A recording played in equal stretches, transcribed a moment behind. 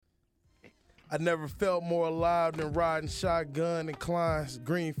I never felt more alive than riding shotgun and Klein's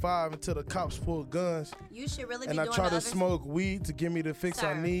Green 5 until the cops pulled guns. You should really be and I doing try to others. smoke weed to give me the fix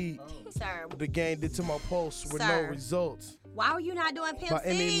I need. Sir. The game did to my pulse with no results. Why are you not doing Pimp By C?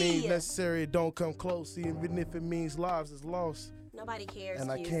 any means necessary, don't come close. Even if it means lives is lost. Nobody cares. And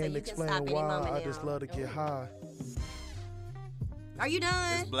I you, can't so you explain can stop why. any moment I just now. love to get high. Are you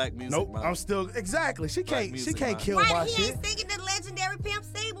done? It's black music. Nope, man. I'm still exactly. She can't man. kill right, my he shit. ain't singing the legendary Pimp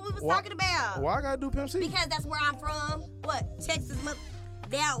C. What we was Why- talking about? Why I gotta do Pimp C? Because that's where I'm from. What? Texas,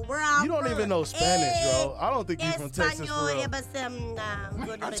 that where I'm You don't from. even know Spanish, bro. I don't think you from Texas for real.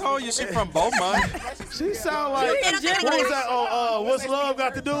 I told you she from Beaumont. She sound like, what was that? Oh, what's love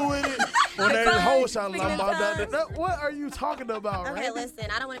got to do with it? When they whole sound like, what are you talking about, Okay, right? listen,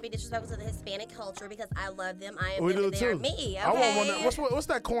 I don't want to be disrespectful to the Hispanic culture because I love them. I am We them do and they're too. me, I okay? want one. What's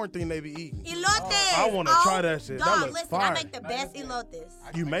that corn thing they be eating? Elotes. I want to try that shit. Dog, That looks listen, fire. I make the best elotes.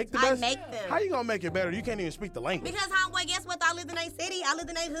 You make the I best? make them. How you gonna make it better? You can't even speak the language. Because, homeboy, guess what? I lived in a city. I lived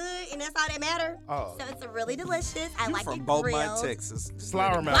in a hood, and that's all that matter. Oh. So it's really delicious. I You like from it Beaumont, grilled. Texas.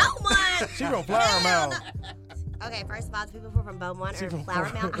 Flower Mound. Beaumont. She from Flower Mound. Okay, first of all, the people who are from Beaumont She or from Flower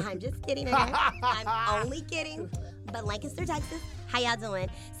Flower Mound. I'm just kidding. Okay? I'm only kidding. But Lancaster, Texas, how y'all doing?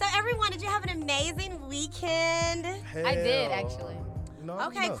 So everyone, did you have an amazing weekend? I did, actually. No,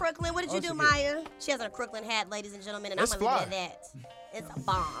 Okay, no. Crooklyn, what did you Oh, do, she Maya? She has on a Crooklyn hat, ladies and gentlemen, and It's I'm gonna leave it fly. at that. It's a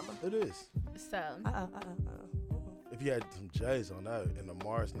bomb. It is. So, If you had some J's on that and a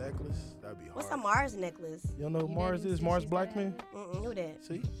Mars necklace, that'd be hard. What's a Mars necklace? You don't know who You Mars didn't is? see Mars she's Blackman? Who that?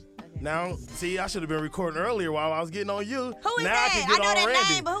 See? Now, I should have been recording earlier while I was getting on you. Who is now that? I can I get know on that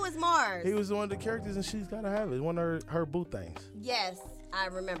Randy. name, but who is Mars? He was one of the characters, and she's gotta have it. One of her boo things. Yes, I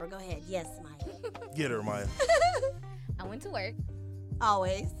remember. Go ahead. Yes, Maya. Get her, Maya. I went to work,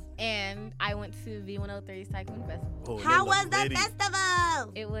 Always. and I went to V103's Tycoon Festival. Oh, How they was look the litty.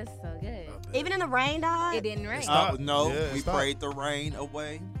 festival? It was so good. Even in the rain, dog? It didn't rain. Stop. No, Yeah, we stop. prayed the rain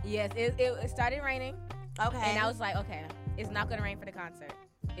away. Yes, it started raining, Okay. and I was like, okay, it's not gonna rain for the concert.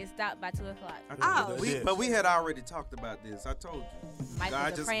 It stopped by 2 o'clock. Oh. But we had already talked about this. I told you. Mike God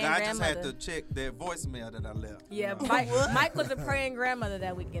was a just praying had grandmother. to check that voicemail that I left. Yeah, You know? Mike was a praying grandmother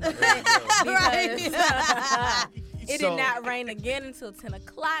that weekend. Right. It So- did not rain again until 10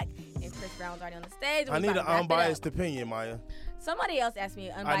 o'clock, and Chris Brown was already on the stage. and I we need about an to wrap it up. unbiased opinion, Maya. Somebody else asked me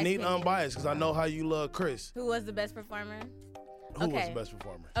unbiased I need opinion. unbiased because I know how you love Chris. Who was the best performer? Who was Okay. the best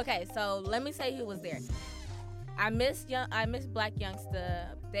performer? Okay, so let me say who was there. I miss Black Youngster.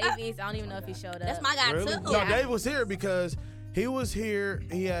 Davies, I don't even know if he showed up. That's my guy, Really? too. No, Yeah. Dave was here because he was here.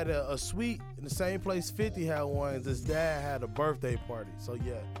 He had a suite in the same place 50 had one. His dad had a birthday party. So,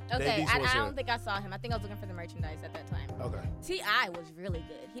 yeah. Okay, Davies I was here. don't think I saw him. I think I was looking for the merchandise at that time. Okay. T.I. was really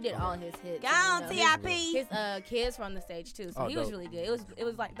good. He did all his hits. Go and, on, you know, T.I.P. His kids were on the stage too, so Oh, he was dope. really good. It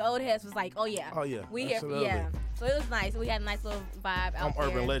was like the old heads was like, oh yeah, Oh, yeah. we here, Absolutely. yeah. So it was nice. We had a nice little vibe out I'm there.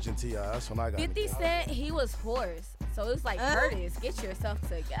 Urban Legend T.I. That's when I got 50 it. Cent, he was hoarse, so it was like Curtis, get yourself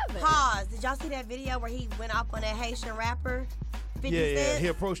together. Pause. Did y'all see that video where he went off on that Haitian rapper? 50 Yeah, yeah. Cent? He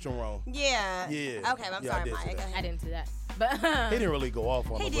approached him wrong. Yeah. Yeah. Okay, I'm Yeah, I sorry, did see Mike. Go that. I ahead. didn't see that, but He didn't really go off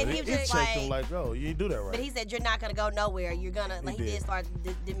on He him, did. but He was he just checked like- him like, oh, you didn't do that right. But he said, you're not going to go nowhere. You're going to, like, he did. did start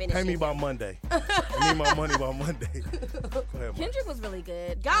diminishing. Pay me by Monday. I need my money by Monday. Go ahead, Mike. Kendrick was really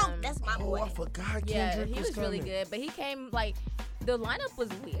good. Go. That's my Oh, boy. I forgot Yeah, Kendrick he was really coming. good, but he came like the lineup was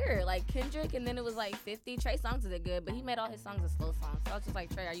weird. Like Kendrick, and then it was like 50. Trey Songz did good, but he made all his songs a slow song. So I was just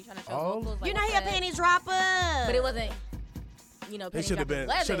like, Trey, are you trying to show Oh. vocals? Like, You know what's he a that? panty dropper. But it wasn't. You know, They panty should've dropping been-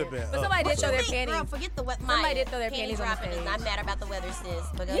 weather. should've been But up. somebody What did you throw their think, panties. girl? Forget the weather. Somebody did throw their Panty panties on the dropping is stage. not mad about the weather, sis.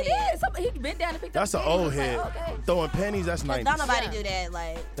 But go He ahead. did. He bent down and picked That's up an the old panties. head. Like, okay. Throwing panties, that's 90s. Don't nobody Yeah. do that.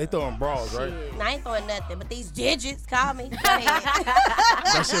 Like, They throwing bras, right? I ain't throwing nothing. But these digits, call me. Go ahead.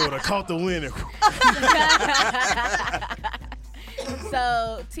 That shit would have caught the wind.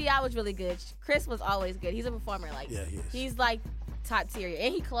 So T.I. was really good. Chris was always good. He's a performer. Like, Yeah, he is. he's like top tier,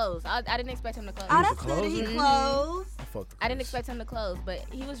 and he closed. I didn't expect him to close. Oh, was that's the good. He closer? closed. I fucked with I didn't Chris. expect him to close, but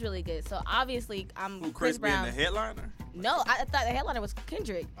he was really good. So obviously, I'm Who, Chris being Brown. the headliner? No, I thought the headliner was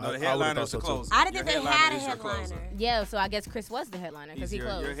Kendrick. No, the I would've headliner thought is the so, too. closer. I didn't Your think they had a is your closer. headliner. Yeah, so I guess Chris was the headliner because he Your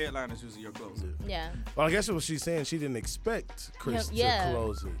closed. headliner is usually your closer. Yeah. Well, I guess what she's saying, she didn't expect Chris Yeah. to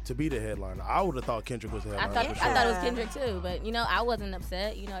close it, to be the headliner. I would have thought Kendrick was the I headliner. thought for I sure. thought it was Kendrick too, but you know I wasn't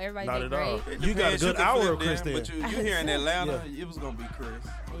upset. You know everybody Not did at all. great. It You got a depends. good can hour flip of Chris there, then. But you here in Atlanta, it was gonna be Chris.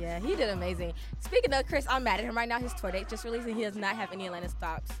 Yeah, he did amazing. Speaking of Chris, I'm mad at him right now. His tour date just released and he does not have any Atlanta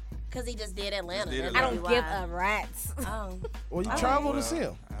stops. Because he just did Atlanta. Just did That's I Atlanta. don't probably give why. a rat's. Oh. Well, you travel to see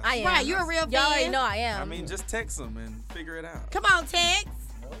him. I am. Right, you're a real Y'all already fan. know I am. I mean, just text him and figure it out. Come on, Tex.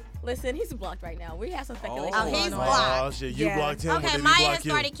 Listen, he's blocked right now. We have some speculation. Oh, he's going on. blocked. Oh shit, you Yeah. blocked him. but Okay, then he Maya has blocked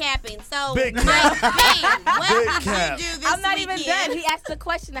you. started capping. So, Big Mike cap. B, what Big did cap. you do this I'm not weekend? even done. He asked a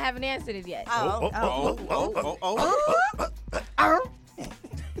question. I haven't answered it yet.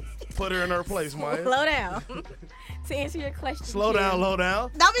 Put her in her place, Maya. Slow down. To answer your question. Slow Q, down, low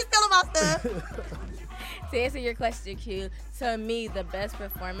down. Don't be stealing my stuff. To answer your question, Q, to me, the best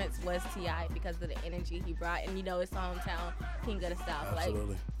performance was T.I. because of the energy he brought. And, you know, his hometown, King of the South. Absolutely.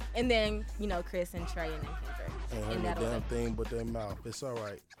 Like, and then, you know, Chris and Trey and then Kendrick. Ain't In heard that no damn order. thing but their mouth. It's all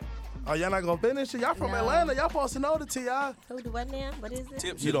right. Oh, y'all not gonna finish it? Y'all from No. Atlanta. Y'all supposed to know the T.I. Who do what now? What is it?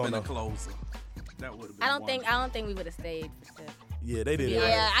 Tip You should have don't been know. a closer. That would have been I don't wonderful. think we would have stayed for Tip. Yeah, they did it.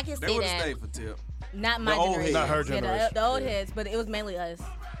 Yeah, right. I can They see would have that. stayed for Tip. Not my The old generation. heads. Not her Yeah, generation. the old Yeah. heads, but it was mainly us.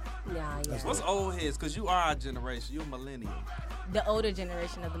 Yeah. What's old heads? Because you are our generation. You're a millennial. The older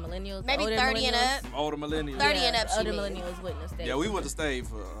generation of the millennials. Maybe the older 30 and millennials. up. Some older millennials. 30 and up, the she older mean. millennials wouldn't have stayed. Yeah, we would have stayed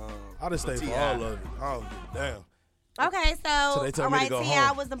for. I'd have stayed for T.I. all of it. I don't give a damn. Okay, so, So they told all me to right, go T.I.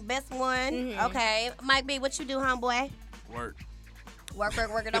 home. was the best one. Mhm. Okay. Mike B, what you do, homeboy? Work. Work,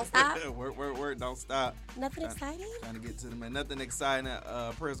 don't stop? work, don't stop. Nothing exciting? Trying to get to the man. Nothing exciting.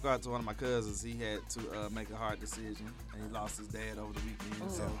 Prayers go out to one of my cousins. He had to make a hard decision, and he lost his dad over the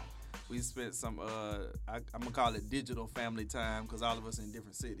weekend. So we spent some, I'm going to call it digital family time because all of us in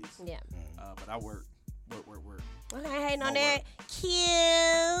different cities. Yeah. But I work. Okay, hating on No that.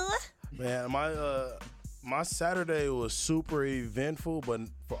 Q. Man, my Saturday was super eventful, but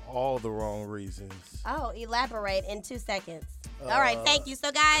for all the wrong reasons. Oh, elaborate in 2 seconds. All right, thank you.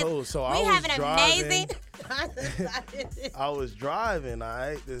 So, guys, Cool. So we I was have an driving. amazing. I was driving.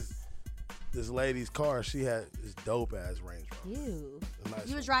 This lady's car. She had this dope ass Range Rover. You. A nice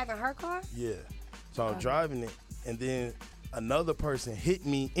You was one. driving her car? Yeah. So I'm driving it, and then another person hit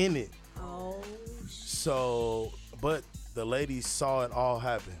me in it. Oh. So, but the lady saw it all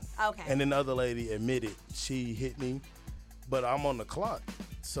happen. Okay. And then the other lady admitted she hit me, but I'm on the clock.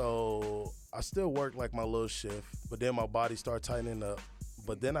 So I still work like my little shift, but then my body started tightening up.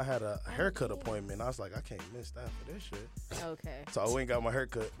 But then I had a haircut appointment. I was like, I can't miss that for this shit. Okay. So I went and got my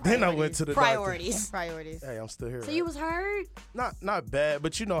haircut. Then I went to the Priorities. Priorities. doctor. Hey, I'm still here. So right? you was hurt? not bad,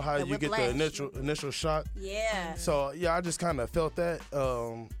 but you know how The you get whiplash. the initial shock. Yeah. So yeah, I just kind of felt that.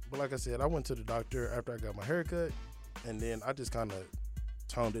 But like I said, I went to the doctor after I got my haircut, and then I just kind of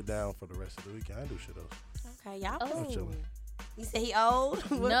toned it down for the rest of the weekend. I didn't do shit else. Okay, y'all. Oh. I'm chilling. You said he old?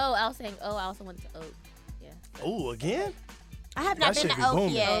 No, I was saying, I also went to Oak. Yeah. Ooh, again? I have not That been shit to be Oak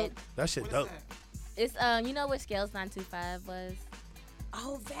booming. yet. That shit dope. It's, you know what Scales 925 was?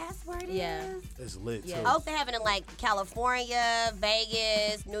 Oh, that's where it is? Yeah. It's lit Yeah. too. Oak, they have it in like California,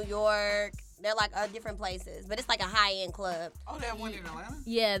 Vegas, New York. They're like different places, but it's like a high-end club. Oh, they have one in Atlanta?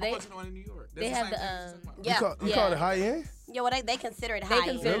 Yeah, I they thought you know one in New York. they That's have the the, same thing as Yeah. You Yeah. call it high end? Yeah, well, they consider it they high-end.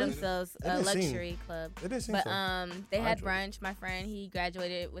 consider Really? themselves It a didn't seem- luxury club. It didn't seem But so. they I had enjoyed it. brunch. My friend, he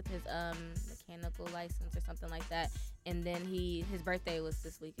graduated with his mechanical license or something like that. And then his birthday was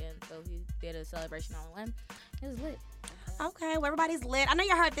this weekend, so he did a celebration all in one. It was lit. Okay, well, everybody's lit. I know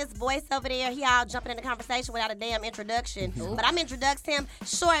you heard this voice over there. He all jumping in the conversation without a damn introduction. But I'm introduce him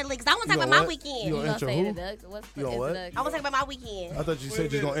shortly because I want to You talk gonna about my what? weekend. You You gonna gonna intro say who? introduction? What's the You gonna what? introduction? I want to talk about my weekend. I thought you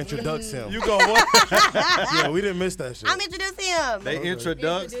said you was gonna introduce him. You go what? Yeah, we didn't miss that shit. I'm introducing him. They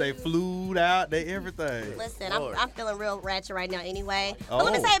introduced, they flew out, they everything. Listen, Lord. I'm feeling real ratchet right now anyway. But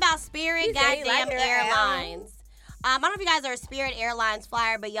let me Oh. say about Spirit You say you goddamn like her, Airlines. I don't know if you guys are a Spirit Airlines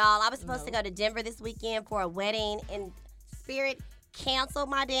flyer, but y'all, I was supposed to go to Denver this weekend for a wedding, and Spirit canceled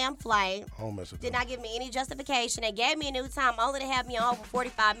my damn flight. I don't mess with Did them. not give me any justification. They gave me a new time only to have me on for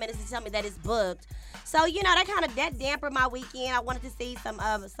 45 minutes to tell me that it's booked. So, you know, that dampened my weekend. I wanted to see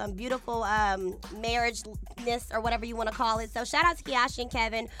some beautiful marriageness or whatever you want to call it. So shout out to Kiashi and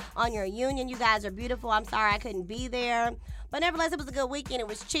Kevin on your union. You guys are beautiful. I'm sorry I couldn't be there. But nevertheless, it was a good weekend. It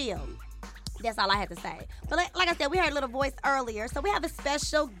was chill. That's all I had to say. But like I said, we heard a little voice earlier. So we have a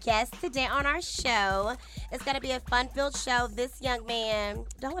special guest today on our show. It's going to be a fun-filled show. This young man,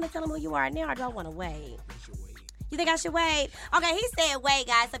 do I want to tell him who you are now or do I want to wait? You think I should wait? Okay, he said wait,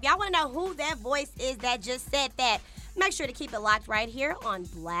 guys. So if y'all want to know who that voice is that just said that, make sure to keep it locked right here on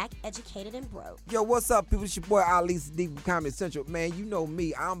Black, Educated, and Broke. Yo, what's up, people? It's your boy Ali Sadiq from Comedy Central. Man, you know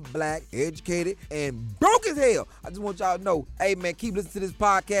me. I'm black, educated, and broke as hell. I just want y'all to know, hey, man, keep listening to this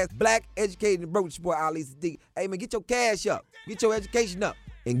podcast, Black, Educated, and Broke. It's your boy Ali Sadiq. Hey, man, get your cash up. Get your education up.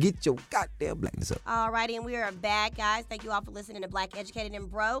 And get your goddamn blackness up. Alrighty, and we are back, guys. Thank you all for listening to Black, Educated, and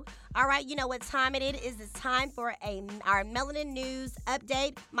Broke. All right, you know what time it is. It's time for our Melanin News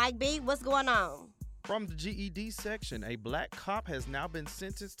update. Mike B, what's going on? From the GED section, a black cop has now been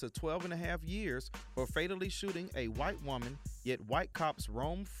sentenced to 12 and a half years for fatally shooting a white woman yet white cops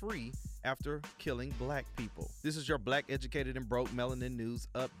roam free after killing black people. This is your Black Educated and Broke Melanin News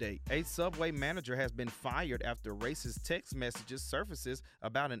update. A Subway manager has been fired after racist text messages surfaces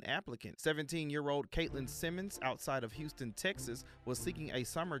about an applicant. 17-year-old Caitlin Simmons outside of Houston, Texas, was seeking a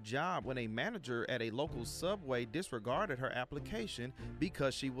summer job when a manager at a local Subway disregarded her application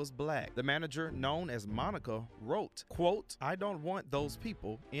because she was black. The manager, known as Monica, wrote, quote, "I don't want those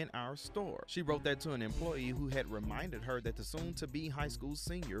people in our store." She wrote that to an employee who had reminded her that the soon-to-be high school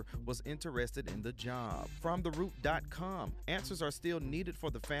senior was interested in the job. From TheRoot.com, answers are still needed for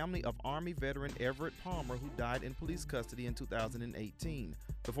the family of Army veteran Everett Palmer, who died in police custody in 2018.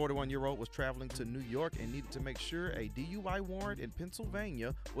 The 41-year-old was traveling to New York and needed to make sure a DUI warrant in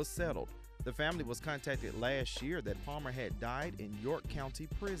Pennsylvania was settled. The family was contacted last year that Palmer had died in York County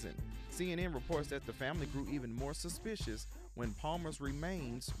Prison. CNN reports that the family grew even more suspicious when Palmer's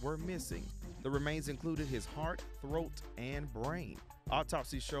remains were missing. The remains included his heart, throat, and brain.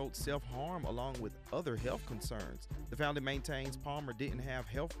 Autopsy showed self-harm along with other health concerns. The family maintains Palmer didn't have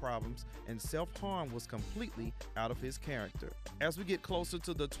health problems and self-harm was completely out of his character. As we get closer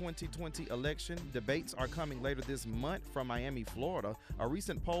to the 2020 election, debates are coming later this month from Miami, Florida. A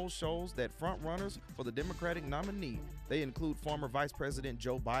recent poll shows that frontrunners for the Democratic nominee, they include former Vice President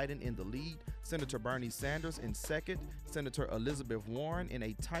Joe Biden in the lead, Senator Bernie Sanders in second, Senator Elizabeth Warren in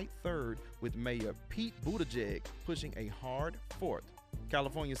a tight third, with Mayor Pete Buttigieg pushing a hard fourth.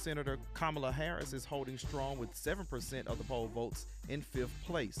 California Senator Kamala Harris is holding strong with 7% of the poll votes in fifth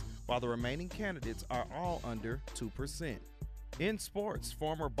place, while the remaining candidates are all under 2%. In sports,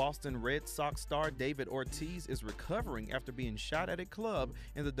 former Boston Red Sox star David Ortiz is recovering after being shot at a club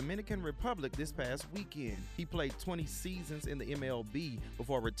in the Dominican Republic this past weekend. He played 20 seasons in the MLB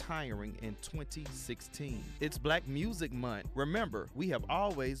before retiring in 2016. It's Black Music Month. Remember, we have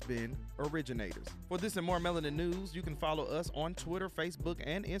always been originators. For this and more Melanin News, you can follow us on Twitter, Facebook,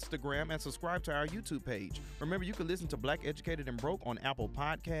 and Instagram, and subscribe to our YouTube page. Remember, you can listen to Black Educated and Broke on Apple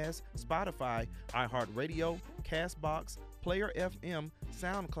Podcasts, Spotify, iHeartRadio, CastBox, Player FM,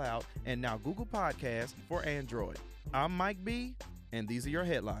 SoundCloud, and now Google Podcasts for Android. I'm Mike B, and these are your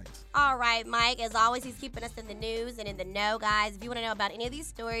headlines. All right, Mike. As always, he's keeping us in the news and in the know, guys. If you want to know about any of these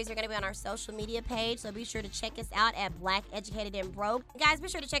stories, they're going to be on our social media page, so be sure to check us out at Black Educated and Broke. Guys, be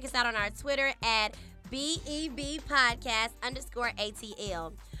sure to check us out on our Twitter at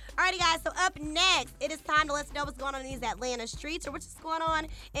BEBpodcast_ATL. Alrighty, guys, so up next, it is time to let us know what's going on in these Atlanta streets or what's just going on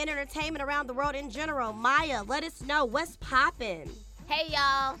in entertainment around the world in general. Maya, let us know what's poppin'. Hey,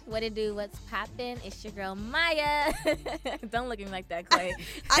 y'all. What it do? What's poppin'? It's your girl, Maya. Don't look at me like that, Clay.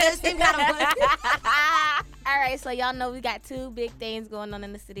 I just seem kind of All right, so y'all know we got two big things going on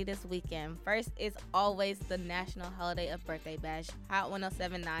in the city this weekend. First is always the National Holiday of Birthday Bash. Hot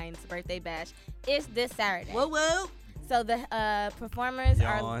 1079's Birthday Bash is this Saturday. Woo woo. So the performers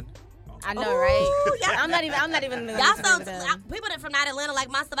are. Yawn. I know, right? yeah. I'm not even. Y'all so people that from not Atlanta like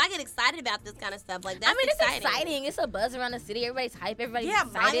myself, I get excited about this kind of stuff. Like that's it's exciting. It's a buzz around the city. Everybody's hype. Everybody's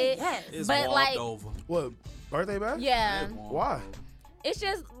excited. Right? Yes. It's but walked like, over. What, birthday bash? yeah. Why? It's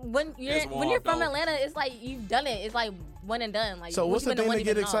just when you're from over. Atlanta, it's like you've done it. It's like one and done. Like So what's the you been thing one to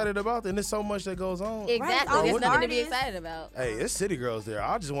get even excited about? And there's so much that goes on. Exactly. Right, There's all nothing the to be artists. excited about. Hey, it's city girls there.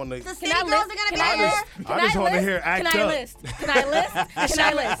 I just want to. The city girls are gonna be I there. just want to hear act Can I up. list? Can I list? Can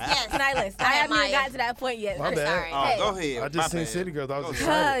I list? Yes. Can I list? Go I ahead, haven't even Maya. gotten to that point yet. My I'm bad. sorry. Oh, Hey, go ahead. I My just seen bad. City Girls. I was Go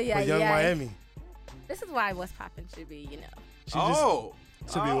excited ahead. Yeah, for Young yeah. Miami. This is why What's Poppin' should be, you know, She just,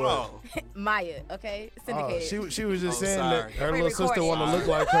 should be what? Maya, okay? Syndicated. She was just saying sorry. that her little sister Pre-recorded. want to look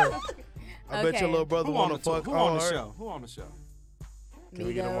like her. I bet Okay. your little brother Who on want the to fuck Who on the her. show? Who on the show? Can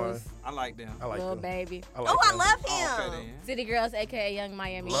we get them on? Migos, I like them. I like Lil them. Baby, I like Oh, I them. love Oh, okay him. then. City Girls, aka Young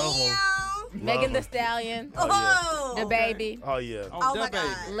Miami, Love him. Damn. Megan Love Thee him. Stallion, Oh, Oh. The Baby, Oh yeah. Oh, my that baby.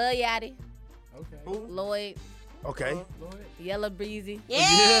 God. Lil Yachty, Who? Lloyd, Okay. Yellow Breezy, Yeah,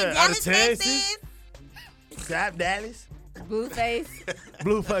 Yeah, out of Dallas, Texas. Zap Dallas. Blueface,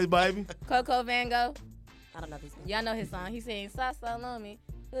 Blueface baby. Coco Van Gogh. I don't know these names. Y'all know his song. He sings "Salsa on me."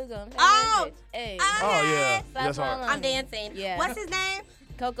 Who's gonna pay Oh! this bitch? Hey, Oh yeah. Salsa That's hard. on I'm me. dancing. Yeah. What's his name?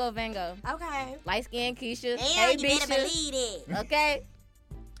 Coco Van Gogh. Okay. Light skin Keisha. Damn, Hey, you better Bisha. believe it. Okay.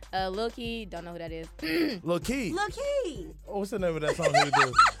 Lil Key, don't know who that is. Lil Key. Look, he. Oh, what's the name of that song he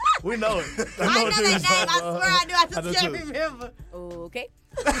do? We know it. I know what that you name. was I talking swear about. I do. I just do can't too. remember. Okay.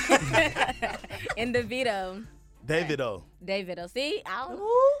 In the Vito, David O. Davido. See?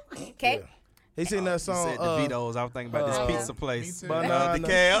 Ooh. Okay. Yeah. He seen that You song. said DeVito's. I was thinking about uh, this pizza place. Me too. Banana.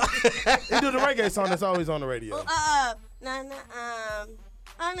 DeKalb. He do the reggae song that's always on the radio. Na na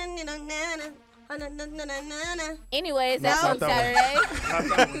Anyways, that's on Not that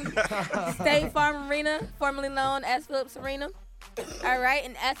Saturday. State Farm Arena, formerly known as Phillips Arena. All right,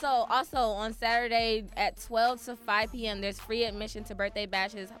 and also on Saturday at 12 to 5 p.m. there's free admission to Birthday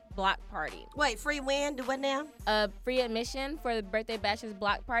Bash's block party. Wait, free win? Do what now? Free admission for the Birthday Bash's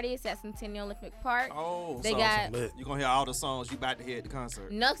block party. It's at Centennial Olympic Park. Oh, They so got- Lit. you gonna hear all the songs you about to hear at the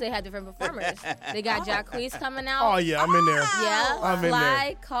concert. No, 'cause they have different performers. They got Jacquees coming out. Oh yeah, I'm in there. Yeah, I'm in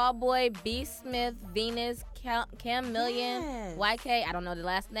Fly, Cowboy, B. Smith, Venus, Cam Million, Yes. YK, I don't know the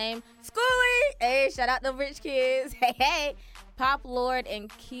last name, Schoolie, hey, shout out the rich kids, hey, Pop Lord, and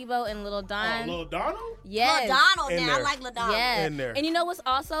Kibo and Lil Don. Lil Donald? Yes. LaDonald In now. I there. like LaDonald. Yeah. In there. And you know what's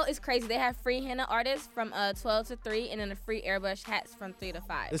also is crazy? They have free henna artists from 12 to 3 and then a free airbrush hats from 3 to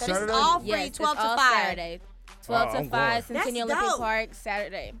 5. It's So this is Saturday? all free, Yes, 12 it's to all 5. Saturday. 12 Oh, to I'm 5, going. Centennial That's Olympic dope. Park,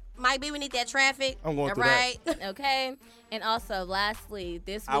 Saturday. Mike B, we need that traffic. I'm going All through that. right. Okay. And also, lastly,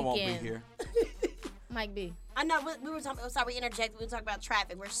 this I weekend. won't be here. Mike B. I know we were talking. Sorry, we interjected. We were talking about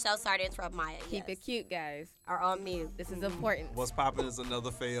traffic. We're so sorry to interrupt Maya. Keep it cute, guys. Are on mute. This is important. What's popping is another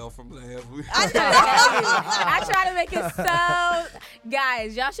fail from last week. I try to make it so,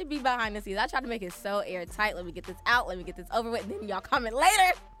 guys, y'all should be behind the scenes. I try to make it so airtight. Let me get this out. Let me get this over with. And then y'all comment later.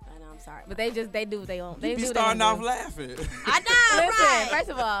 I know. I'm sorry. But they do what they want. They You be do what starting they off do. laughing. I know. Listen, right. first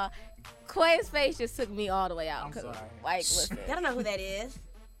of all, Quay's face just took me all the way out. I'm 'Cause, sorry. Like, listen. I don't know who that is.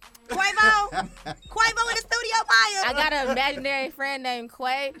 Quavo. Quavo in the studio, Maya. I got an imaginary friend named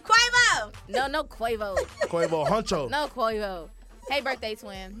Quay. Quavo. No Quavo. Quavo Huncho. No Quavo. Hey, birthday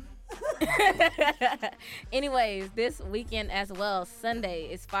twin. Anyways, this weekend as well, Sunday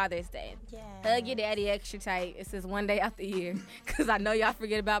is Father's Day. Hug your daddy extra tight. It's just one day out the year. Because I know y'all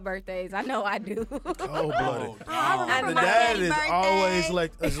forget about birthdays. I know I do. Cold blooded. I remember The my dad daddy's is birthday. always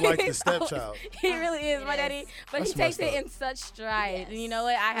like the He's stepchild. always- He really is, my Yes. daddy. But That's he takes messed it up. in such stride. Yes. And you know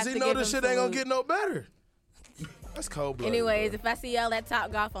what? I have Cause to he give know him this shit ain't gonna salute. get no better. That's cold blooded. Anyways, if I see y'all at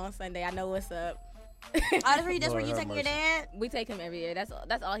Top Golf on Sunday, I know what's up. Oh, that's where you Lord take have your mercy. dad. We take him every year. That's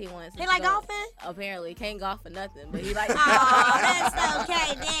all he wants. He is like to go. golfing? Apparently, can't golf for nothing, but he like. Oh, that's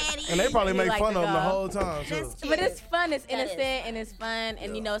okay, daddy. And they probably He make like fun to of him the golf. whole time too. That's cute. But it's fun, it's That is innocent, and it's fun,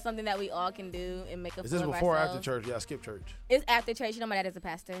 and you Yeah. know, it's something that we all can do and make a Is this fool of before or after ourselves. church? Yeah, I skip church. It's after church. You know, my dad is a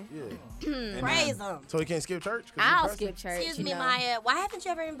pastor. Yeah. Praise him. So he can't skip church? 'Cause he I'll pastor? skip church. Excuse you me, know. Maya. Why haven't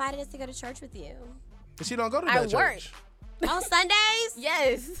you ever invited us to go to church with you? 'Cause she don't go to I that work. church. On Sundays?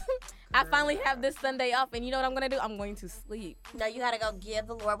 Yes. I finally have this Sunday off, and you know what I'm gonna do? I'm going to sleep. No, you gotta go give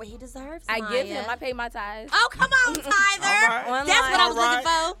the Lord what He deserves. I give him. Maya. I pay my tithes. Oh, come on, Tyler. right. That's what I was Online.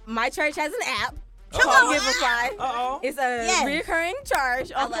 looking for. My church has an app. Come called on. Giveify. Uh-oh. It's a Yes. recurring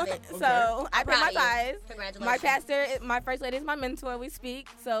charge. I love it. So I pay Proud my of you. tithes. Congratulations. My pastor, my first lady is my mentor. We speak.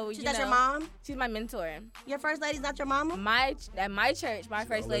 So She's you not know, your mom? She's my mentor. Your first lady's not your mama? At my church, my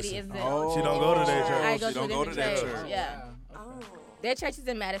first lady is the. Oh, She don't go to that church. I go she to don't a go to different that church. church. Yeah. Oh. Their church is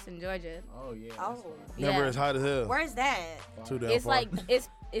in Madison, Georgia. Oh yeah. Oh. Remember, Yeah. it's hot as hell. Where's that? Too damn It's far. like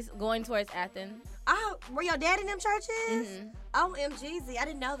it's going towards Athens. Oh, where your dad in them churches? Mhm. Oh, MGZ. I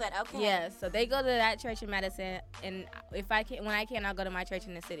didn't know that. Okay. Yeah, so they go to that church in Madison, and if I can, when I can, I'll go to my church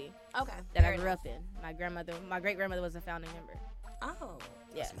in the city Okay. that I Very grew nice. up in. My great grandmother was a founding member. Oh.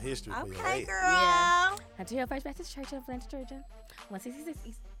 Yeah. Some history for your Okay, age. girl. Yeah. Ontario First Baptist Church of Atlanta, Georgia,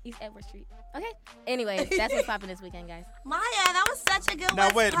 166 East Edward Street. Okay. Anyways, that's what's popping this weekend, guys. Maya, that was such a good Now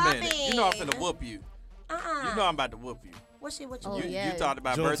What's wait a popping. minute. You know I'm finna whoop you. Uh-uh. You know I'm about to whoop you. What you Oh, You, yeah. you talked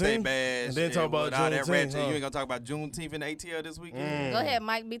about Juneteenth? birthday bash And then talk about all that Juneteenth, ratchet. huh? You ain't gonna talk about Juneteenth in ATL this weekend. Go ahead,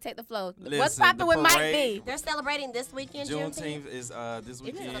 Mike B. Take the flow. What's Listen, popping the with Mike parade- B? They're celebrating this weekend, Juneteenth is this It is on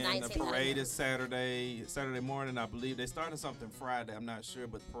the weekend. The 19th. parade is Saturday morning, I believe. They started something Friday, I'm not sure,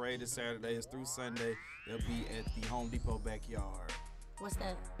 but the parade is Saturday. It's through Sunday. They'll be at the Home Depot backyard. What's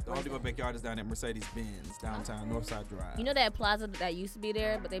that? The Home Depot backyard is down at Mercedes-Benz, downtown Northside Drive. You know that plaza that used to be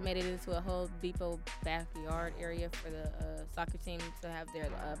there, but they made it into a whole depot backyard area for the soccer team to have their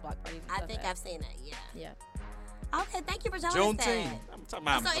block parties and I stuff think at. I've seen that, yeah. Yeah. Okay, thank you for telling us Juneteenth. that. I'm talking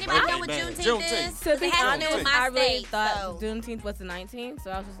about So my anybody know birthday what bash. Juneteenth is? To be It has to do with honest, my I really state, thought so- Juneteenth was the 19th,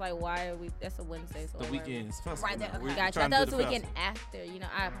 so I was just like, why are we? That's a Wednesday. So The why are we- weekend is festival. Right there, now. okay. We're Gotcha. I trying thought to it do was the the weekend after. You know,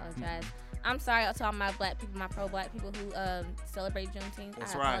 I apologize. I'm sorry to all my black people, my pro-black people who celebrate Juneteenth.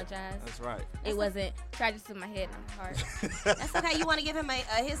 That's I right. apologize. That's right. It wasn't tragic to my head and my heart. That's okay. You want to give him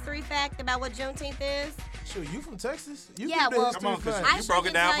a history fact about what Juneteenth is? Shoot, you from Texas? You Yeah, give the well- Come on, history cause fact. I you sure broke it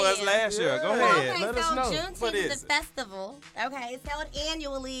can down for tell us you. last year. Go Yeah. ahead. Let us so know. Juneteenth What is is a it? festival. Okay, it's held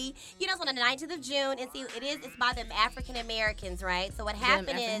annually. You know, it's on the 19th of June. And see, it's by the African Americans, right? So what happened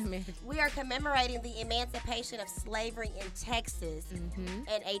is African-Americans. we are commemorating the emancipation of slavery in Texas Mm-hmm.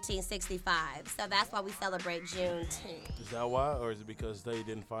 in 1865. 1965. So that's why we celebrate Juneteenth. Is that why, or is it because they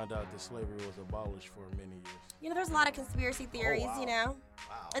didn't find out that slavery was abolished for many years? You know, there's a lot of conspiracy theories, wow. you know.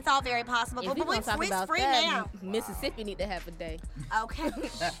 It's all very possible. If But we we're gonna talk about free that, now. Mississippi need to have a day Okay.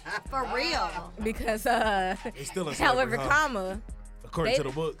 For real. because They still in slavery, however, huh? comma, According they- to the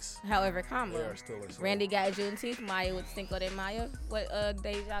books, however, they comma. are still in slavery. Randy got Juneteenth, Maya with Cinco de Mayo. What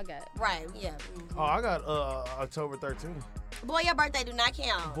days y'all got? Right, yeah. Oh, I got October 13th. Boy, your birthday do not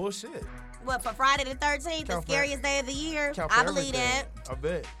count. Bullshit. What, for Friday the 13th, the Count for- scariest day of the year? Count for I believe everything. that. I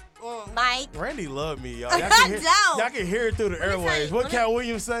bet. Mike. Randy loved me, y'all. I Y'all can hear, don't. y'all can hear it through the Let me tell airwaves. you, What let me- Cat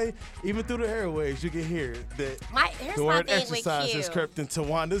Williams say? Even through the airwaves, you can hear that Here's the my word thing exercise with has Q. crept into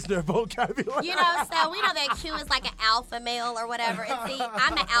Wanda's their vocabulary. You know, so we know that Q is like an alpha male or whatever. And see,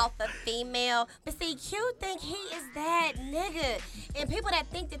 I'm an alpha female. But see, Q think he is that nigga. And people that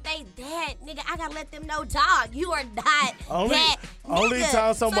think that they that nigga, I gotta let them know, dog, you are not Only, that only nigga.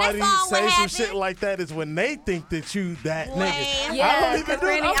 time So somebody that's all say what some shit happened. like that is when they think that you that Boy, nigga. I Yeah, don't even because do it.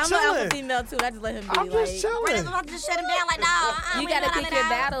 Randy, I'm I'm an chilling. alpha female too. I just let him be I'm like. just chilling. Brandon's about to just shut him down like, nah, You gotta pick your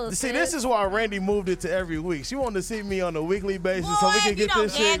battles. See, sis. this is why Randy moved it to every week. She wanted to see me on a weekly basis so we Boy, can you get don't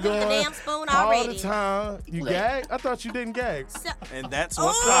this shit gag with the going damn spoon all already. the time. You gag? I thought you didn't gag. So, And that's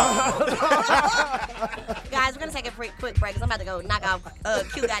what's up. guys, we're gonna take a quick break because I'm about to go knock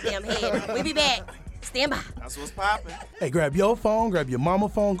off Q goddamn head. We be back. Stand by. That's what's popping. Hey, grab your phone, grab your mama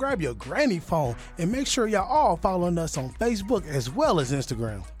phone, grab your granny phone, and make sure y'all all following us on Facebook as well as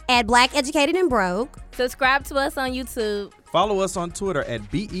Instagram. At Black Educated and Broke. Subscribe to us on YouTube. Follow us on Twitter at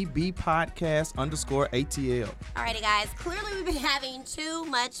BEB Podcast _ATL. Alrighty, guys. Clearly, we've been having too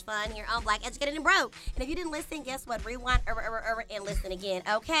much fun here on Black Educated and Broke. And if you didn't listen, guess what? Rewind and listen again,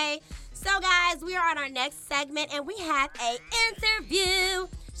 okay? So, guys, we are on our next segment, and we have a interview.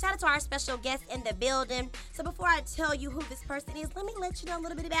 Shout out to our special guest in the building. So before I tell you who this person is, let me let you know a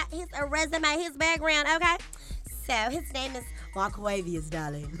little bit about his resume, his background, okay? So his name is Marquavius,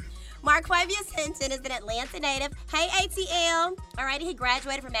 darling. Marquavius Hinton is an Atlanta native. Hey, ATL. Alrighty, he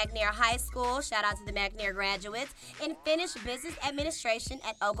graduated from McNair High School. Shout out to the McNair graduates. And finished business administration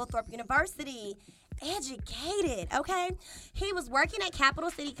at Oglethorpe University. Educated, okay? He was working at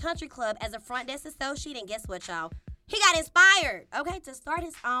Capital City Country Club as a front desk associate, and guess what, y'all? He got inspired, okay, to start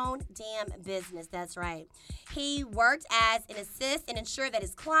his own damn business. That's right. He worked as an assist and ensured that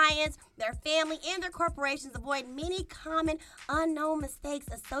his clients, their family, and their corporations avoid many common unknown mistakes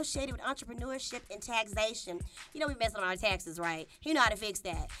associated with entrepreneurship and taxation. You know we messing on our taxes, right? He know how to fix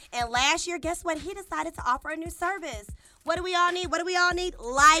that. And last year, guess what? He decided to offer a new service. What do we all need? What do we all need?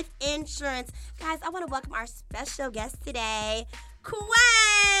 Life insurance. Guys, I want to welcome our special guest today, Quay.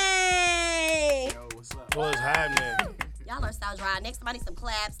 Yo, what's up? What's happening? Y'all are so dry. Next time I need some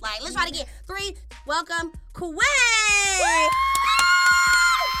claps. Like, let's try to get 3. Welcome, Quay.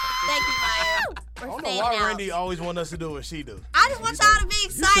 Thank you, Maya. I We're don't know standing why out. Randy always want us to do what she do. I just want y'all to be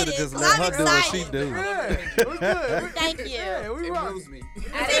excited. just 'cause let I'm her do what excited. she do. Yeah, we good. Thank you. Yeah, we It rock. moves me.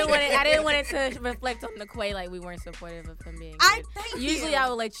 I didn't want it to reflect on the Quay like we weren't supportive of him being I good. thank Usually you. I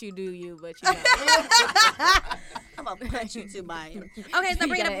would let you do you, but you know. I'm gonna punch you too, Maya. Okay, so You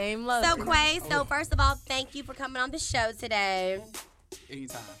bring it gotta up. aim low. So Quay, so first of all, thank you for coming on the show today.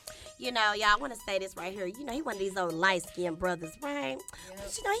 Anytime. You know, y'all, I want to say this right here. You know, he one of these old light-skinned brothers, right?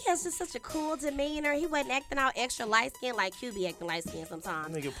 But, you know, he has just such a cool demeanor. He wasn't acting out extra light-skinned like Q be acting light-skinned sometimes.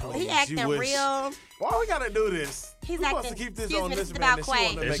 Nigga, He please, acting you wish. real. Why we gotta do this? He's we supposed to acting- keep this excuse on me, this this is man. about that she Quay.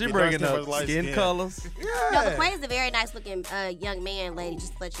 wanna And make she it bringing dark up light skin skin. colors. Yeah. No, but Quay is a very nice-looking young man, lady,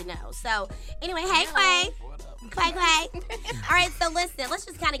 just to let you know. So, anyway, hey, Quay. What up? Quay. All right, so listen, let's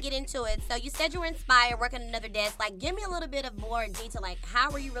just kind of get into it. So you said you were inspired working another desk. Like, give me a little bit of more detail. Like, how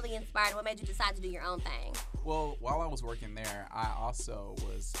were you really inspired? What made you decide to do your own thing? Well, while I was working there, I also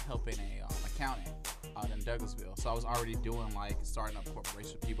was helping a accountant out in Douglasville. So I was already doing like starting up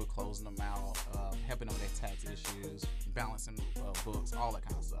corporation people, closing them out, helping them with their tax issues, balancing books, all that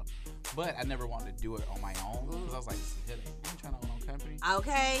kind of stuff. But I never wanted to do it on my own because I was like, this is a headache. I ain't trying to own my own company.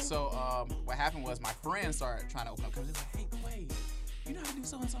 Okay. So what happened was my friend started trying to open up companies. Like, hey, Quay, you know how to do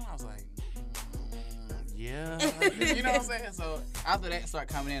so and so? I was like, yeah. You know what I'm saying? So after that,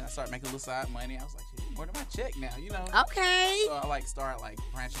 started coming in. I started making a little side money. I was like, shit, more than my check now, you know? Okay. So I started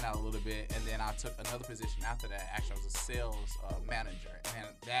branching out a little bit, and then I took another position after that. Actually, I was a sales manager, and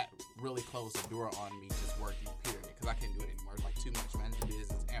that really closed the door on me just working, period, because I couldn't do it anymore. It was like too much managing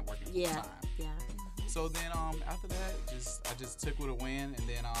business and working full Yeah. time. Yeah. So then after that, I just took with a win, and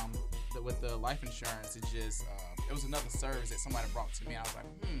then with the life insurance, it was another service that somebody brought to me. I was like,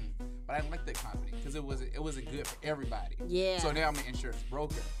 but I didn't like that company because it wasn't good for everybody. Yeah. So now I'm an insurance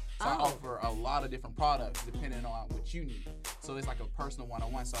broker. So I offer a lot of different products depending on what you need. So it's like a personal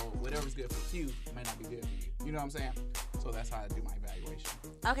one-on-one. So whatever's good for you may not be good for you. You know what I'm saying? So that's how I do my evaluation.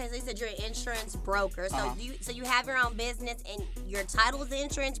 Okay, so you said you're an insurance broker. So you have your own business and your title is an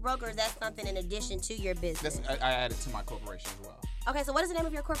insurance broker, or is that something in addition to your business? I added to my corporation as well. Okay, so what is the name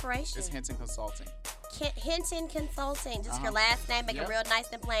of your corporation? It's Hinton Consulting. Hinton Consulting, just your last name, make it real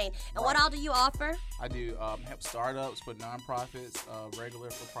nice and plain. And what all do you offer? I do help startups for nonprofits,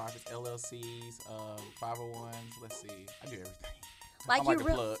 regular for profits, LLCs, 501s. Let's see, I do everything. Like I'm you like a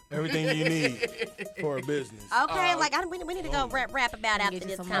really, plug. Everything you need for a business. Okay, we need to go rap about after Get you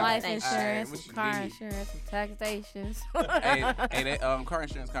this some conversation. life insurance, what some you car need. insurance, some taxations. Hey, that car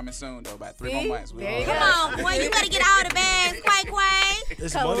insurance coming soon though, about 3 more months. There you Come on, boy, you better get all the bags, Quay.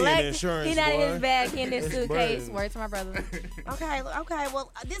 It's money in insurance, He not boy. in his bag, he in his It's suitcase. bread. Word to my brother. Okay.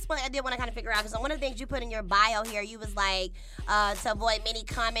 Well, this one I did want to kind of figure out because one of the things you put in your bio here, you was like to avoid many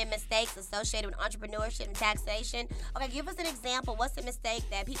common mistakes associated with entrepreneurship and taxation. Okay, give us an example. What's a mistake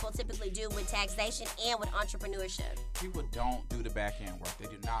that people typically do with taxation and with entrepreneurship? People don't do the back end work. They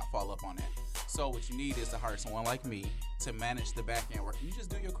do not follow up on that. So what you need is to hire someone like me to manage the back end work. You just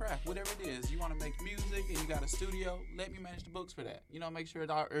do your craft, whatever it is. You want to make music and you got a studio, let me manage the books for that. You know, make sure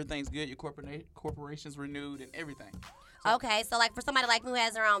that everything's good, your corporation's renewed and everything. Okay, so like for somebody like me who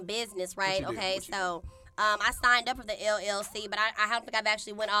has their own business, right? What you do? Okay, What you so I signed up for the LLC, but I don't think I've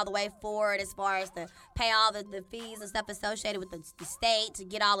actually went all the way forward as far as to pay all the fees and stuff associated with the state to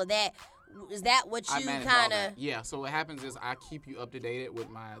get all of that. Is that what I you manage all kind that. of? Yeah, so what happens is I keep you up to date with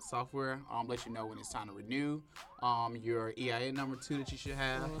my software, let you know when it's time to renew, your EIN number too that you should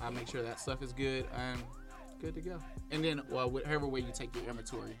have. I make sure that stuff is good and good to go. And then, whatever way you take your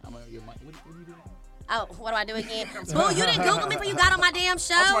inventory, your money. What do you do? Oh, what do I do again? Boo, you didn't Google me when you got on my damn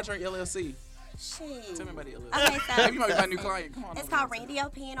show. I'm talking about your LLC. Shit. Tell me about the LLC. Okay, so You might be my new client. Come on. it's over called here. Randy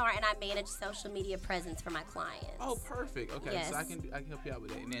OPNR, and I manage social media presence for my clients. Oh, perfect. Okay, Yes. so I can help you out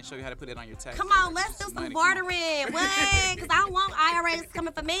with that, and then show you how to put it on your tax. Come return. on, let's Just do some money. Come on. bartering. What? Because I don't want IRS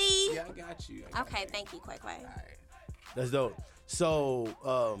coming for me. Yeah, I got you. Okay, thank you, Quay. All right. That's dope. So,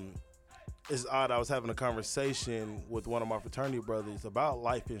 it's odd. I was having a conversation with one of my fraternity brothers about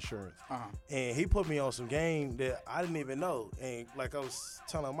life insurance, and he put me on some game that I didn't even know. And like I was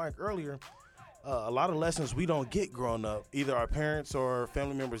telling Mike earlier, a lot of lessons we don't get growing up. Either our parents or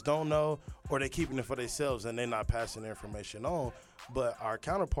family members don't know, or they're keeping it for themselves and they're not passing the information on. But our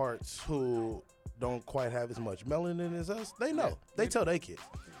counterparts who don't quite have as much melanin as us, they know. They tell their kids.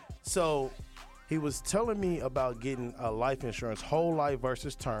 So he was telling me about getting a life insurance, whole life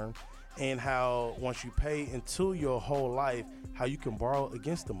versus term, and how once you pay into your whole life, how you can borrow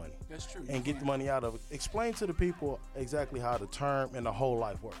against the money That's true. and get the money out of it. Explain to the people exactly how the term and the whole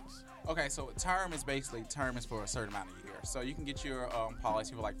life works. Okay, so term is for a certain amount of years. So you can get your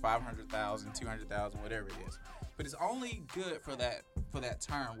policy for like 500,000, 200,000, whatever it is. But it's only good for that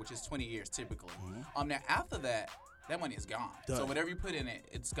term, which is 20 years typically. Now after that money is gone. Done. So whatever you put in it,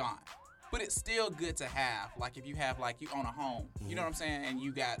 it's gone. But it's still good to have. Like if you have you own a home, you know what I'm saying, and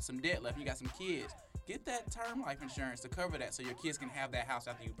you got some debt left, you got some kids. Get that term life insurance to cover that, so your kids can have that house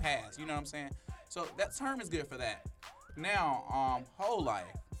after you pass. You know what I'm saying? So that term is good for that. Now, whole life.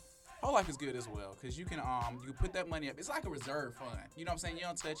 Whole life is good as well because you can put that money up. It's like a reserve fund. You know what I'm saying? You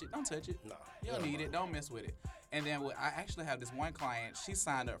don't touch it. Don't touch it. No, You don't need it. Don't mess with it. And then I actually have this one client. She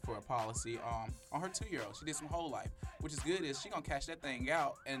signed up for a policy on her 2-year-old. She did some whole life, which is good. Is she gonna cash that thing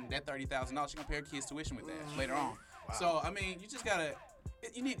out and that $30,000? She gonna pay her kids tuition with that later on. Wow. So I mean, you just gotta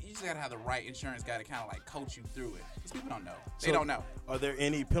have the right insurance guy to kind of coach you through it because people don't know. They So, don't know. Are there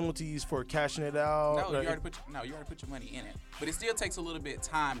any penalties for cashing it out? No, you already put your money in it. But it still takes a little bit of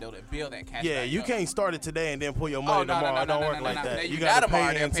time though to build that cash. Yeah, back you up. can't start it today and then pull your money tomorrow. It don't work like that. You gotta gotta borrow pay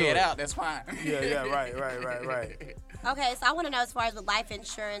it and into pay it it. out. That's fine. Yeah, right. Okay, so I want to know as far as with life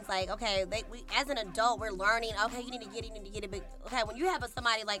insurance, we as an adult, we're learning, okay, you need to get it. But, okay, when you have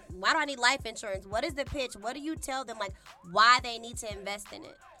somebody why do I need life insurance? What is the pitch? What do you tell them, why they need to invest in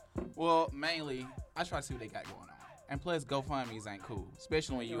it? Well, mainly, I try to see what they got going on. And plus, GoFundMe's ain't cool,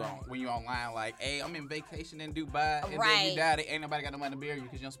 especially when you online hey, I'm in vacation in Dubai, and then you die, ain't nobody got no money to bury you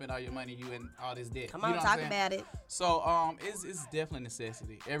because you don't spend all your money, you in all this debt. Come on, you know talk what I'm saying? about it. So it's definitely a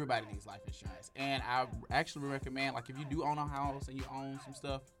necessity. Everybody needs life insurance, and I actually recommend if you do own a house and you own some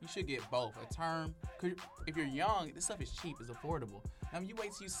stuff, you should get both a term. Cause if you're young, this stuff is cheap, it's affordable. Now, if you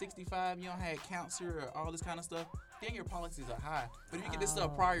wait till you're 65, you don't have cancer or all this kind of stuff, then your policies are high. But if you get this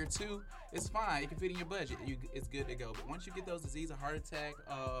stuff prior to, it's fine. It can fit in your budget. It's good to go. But once you get those diseases, heart attack,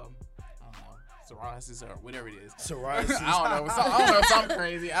 I don't know, psoriasis or whatever it is. Psoriasis. I don't know. Something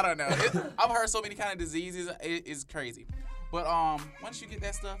crazy. I don't know. I've heard so many kind of diseases. It's crazy. But once you get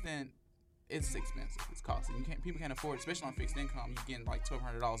that stuff, then it's expensive. It's costly. People can't afford it, especially on fixed income. You're getting like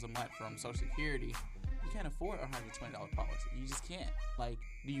 $1,200 a month from Social Security. You can't afford a $120 policy. You just can't. Like,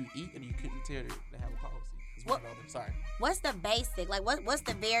 do you eat or do you couldn't tell to have a policy? It's $1. Sorry. What's the basic? Like, what's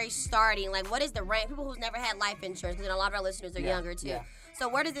the very starting? Like, what is the rank? People who's never had life insurance, because a lot of our listeners are younger too. Yeah. So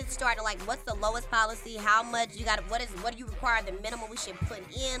where does it start? Like, what's the lowest policy? How much you got? What do you require? The minimum we should put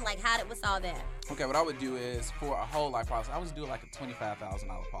in? Like, what's all that? Okay, what I would do is for a whole life policy, I would do like a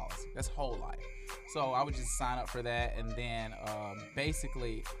 $25,000 policy. That's whole life. So I would just sign up for that, and then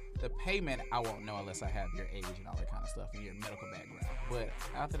basically the payment I won't know unless I have your age and all that kind of stuff and your medical background. But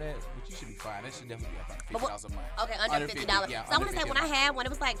after that, you should be fine. That should definitely be like $50 a month. Okay, under $50. Yeah, so I want to say when I had one, it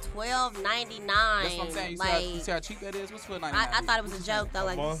was like $12.99. That's what I'm saying. Like, You see how cheap that is? What's $12.99? I thought it was a joke though.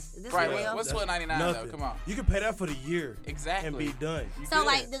 Like, month? this Right, real? what's $12.99 though? Nothing. Come on. You can pay that for the year. Exactly. And be done. You So good.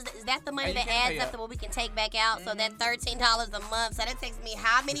 like, is that the money And you that can't pay adds up up. to what we can take back out? So that $13 a month. So that takes me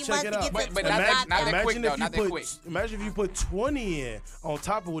how many Check months it to out. get to But not that- not that quick, imagine though, if not you that put quick. imagine if you put 20 in on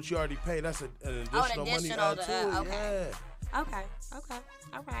top of what you already paid. That's an additional money additional add to- to it. okay. Yeah. Okay.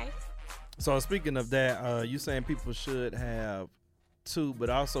 All right. So speaking of that, you saying people should have two, but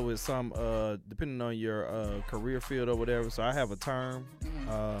also with some depending on your career field or whatever. So I have a term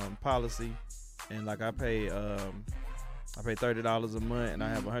policy, and like I pay $30 a month, and I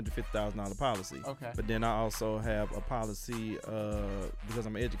have a $150,000 policy. Okay. But then I also have a policy because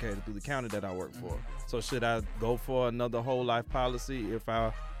I'm educated through the county that I work for. So should I go for another whole life policy if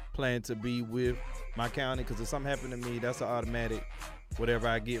I plan to be with my county? Because if something happened to me, that's an automatic whatever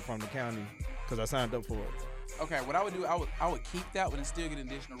I get from the county because I signed up for it. Okay, what I would do, I would keep that one and still get an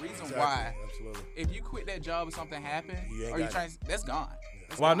additional reason Exactly. why. Absolutely. If you quit that job or something happened, You ain't or you got trying, that's gone.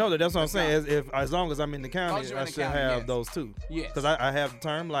 That's Well, I gone. know that's what I'm That's saying. gone. As long as I'm in the long county, as you're I in the should county, have yes. those two. Yes. Because I have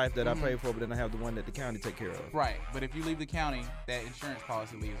term life that I pay for, but then I have the one that the county take care of. Right, but if you leave the county, that insurance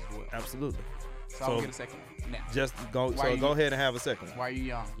policy leaves as well. Absolutely. So I would get a second one now. Just go. Why So you- go ahead and have a second one. Why are you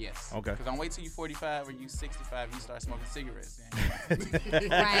young? Yes. Okay. Because don't wait till you 45 or you 65 you start smoking cigarettes.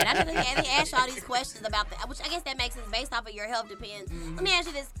 Right. I know they ask you all these questions about that, which I guess that makes sense based off of your health depends. Let me ask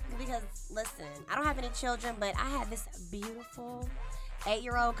you this, because listen, I don't have any children, but I have this beautiful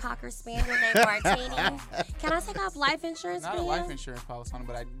 8-year-old Cocker Spaniel named Martini. Can I take off life insurance Not for a him? life insurance policy on it,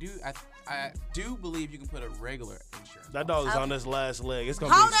 but I do believe you can put a regular insurance. That dog is Okay. on his last leg. It's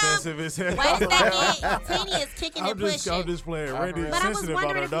gonna Hold be up. expensive as hell. Wait a second. Tini is kicking and pushing. I'm just playing. Randy is But I was sensitive about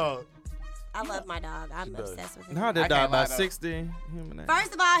wondering her if you- dog. I love my dog. I'm does. obsessed with him. How I that dog can't lie, about though. 60 human age?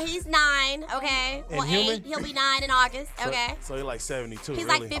 First of all, he's 9, okay? Well, human? 8. He'll be 9 in August, okay? So you're like 72, He's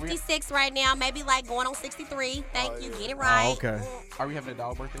really? like 56 right now, maybe like going on 63. Thank you. yeah. Get it right. Oh, okay. Are we having a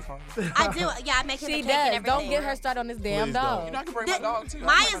dog birthday party? I do. Yeah, I make him She a cake and does. everything. Don't get her started on this damn Please dog. don't. You know, I can bring my dog too.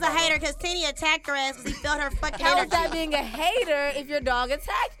 Maya's a hater because Tini attacked her ass because he felt her fucking How is energy. that being a hater if your dog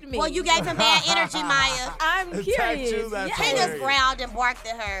attacked me? Well, you gave him bad energy, Maya. I'm Attacked curious. you, that's He Yes. just hilarious. growled and barked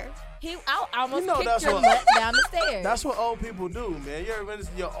at her. I almost You know kicked that's your what- butt down the stairs. That's what old people do, man. You ever been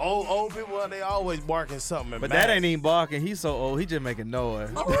to your old people? They always barking something. But that ain't even barking. He's so old. He just making noise.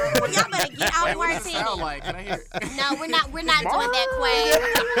 Ooh, y'all better get out Wait, what does it Martini. sound like? Can I hear it? No, we're not doing that,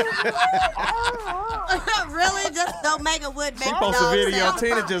 Quay. Really? Just don't make a wood She make post a no video. sound.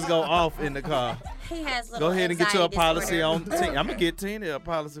 Tina just go off in the car. He has little Go ahead and get you a anxiety policy disorder. on Tina. I'm gonna get Tina a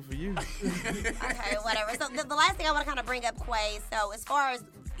policy for you. Okay, whatever. So the last thing I want to kind of bring up, Quay. So as far as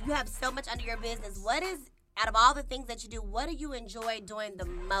you have so much under your business, what is, out of all the things that you do, what do you enjoy doing the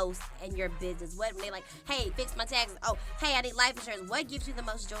most in your business? What, when they like, hey, fix my taxes. Oh, hey, I need life insurance. What gives you the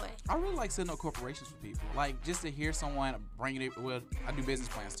most joy? I really like setting up corporations for people. Like, just to hear someone bringing it, well, I do business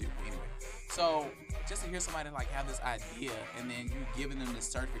plans too, anyway. So, just to hear somebody, like, have this idea, and then you giving them this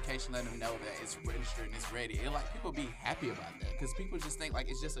certification, letting them know that it's registered and it's ready. It, like, people be happy about that, because people just think, like,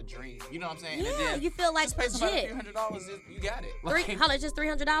 it's just a dream. You know what I'm saying? And Yeah, then you feel like just pay somebody legit. $300, you got it. Hold on, just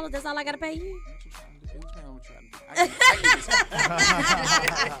 $300? That's all I gotta pay you? What you trying to do? It depends on what you're trying to do. I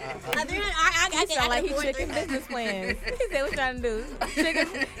give you something. I Sound like he can afford chicken $300. business plans. He said, "What you trying to do? Chicken?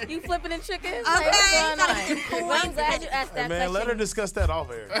 You flipping in chickens? Okay, What's gotta going get on?" Well, I'm glad you asked Hey, that man, let her question. discuss that off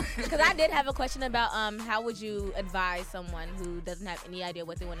air. Because I did have a question about how would you advise someone who doesn't have any idea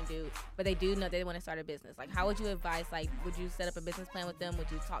what they want to do, but they do know they want to start a business? Like, how would you advise? Like, would you set up a business plan with them? Would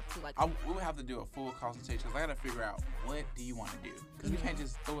you talk to like? We would have to do a full consultation, because I got to figure out, what do you want to do? Because we can't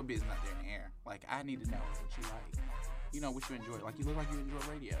just throw a business out there in the air. Like, I need to know what you like. You know, what you enjoy. Like, you look like you enjoy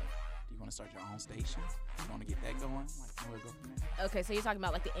radio. Do you want to start your own station? Do you want to get that going? Like, where to go from there? Okay, so you're talking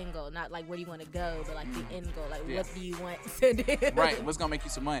about like the end goal, not like where do you want to go, but like the end goal. Like, Yeah. what do you want to do? Right, what's going to make you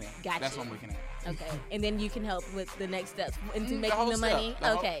some money? Gotcha. That's what I'm looking at. Okay, and then you can help with the next steps into The making whole the step. money. The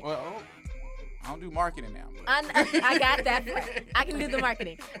whole- Okay. well, I don't do marketing now. But. I got that. I can do the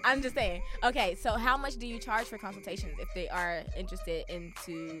marketing. I'm just saying. Okay, so how much do you charge for consultations if they are interested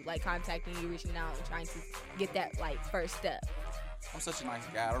into like contacting you, reaching out, and trying to get that like first step? I'm such a nice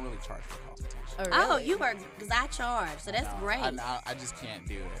guy. I don't really charge for consultation. Oh, Oh, really? you were, because I charge, so that's great. I just can't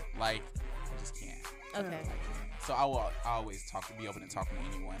do it. Like, I just can't. Okay. So I will always be open and talking to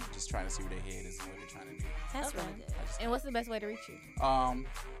anyone, just trying to see where their head is and what they're trying to do. That's Okay. really good. And what's the best way to reach you?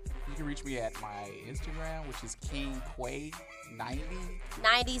 You can reach me at my Instagram, which is KingQuay90.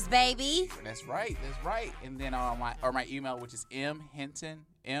 90s, baby. That's right. And then my email, which is mhinton,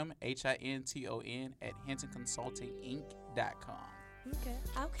 MHINTON at hintonconsultinginc.com. Okay.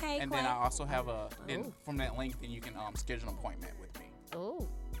 Okay, And Quay. then I also have from that link, then you can schedule an appointment with me. Oh.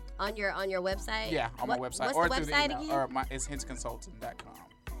 On your website? Yeah, on my website What's or the through the website email. again? It's hintonconsulting.com.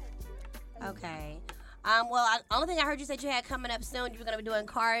 Okay. Only thing I heard you said you had coming up soon, you were going to be doing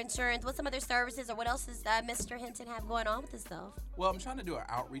car insurance. What's some other services or what else does Mr. Hinton have going on with this stuff? Well, I'm trying to do an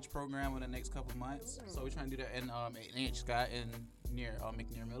outreach program in the next couple of months. So we're trying to do that in Scott near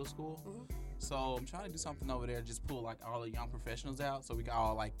McNair Middle School. Mm-hmm. So I'm trying to do something over there, just pull like all the young professionals out, so we can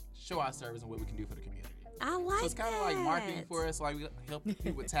all like show our service and what we can do for the community. I like So it's kind of like marketing that. for us, like we help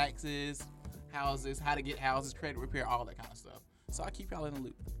people with taxes, houses, how to get houses, credit repair, all that kind of stuff. So I keep y'all in the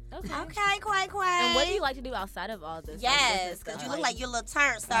loop. Okay. Okay, Quay. And what do you like to do outside of all this? Yes, because because you look like you're a little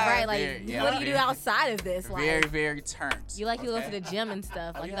turn star. right. Like, Yeah, what do you do very- outside of this? Very, Like, very turnt. you like to go to the gym and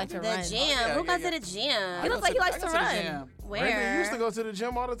stuff. Like, you like to The run. gym. yeah, Who goes yeah. to the gym? He looks like he likes I go to the run. gym. Where? Brandon used to go to the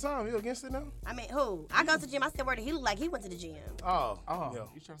gym all the time. You against it now? I mean, who? I go to the gym. I said, where did he look like he went to the gym? Oh. Oh, Yeah.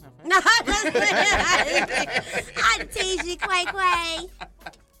 you trying to sound fat? No, I tease you, Quay.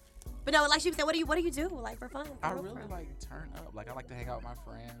 But no, like she said, what do you do like for fun? I For real, really for real? like turn up. Like I like to hang out with my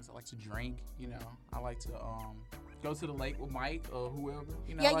friends. I like to drink. You know, I like to go to the lake with Mike or whoever.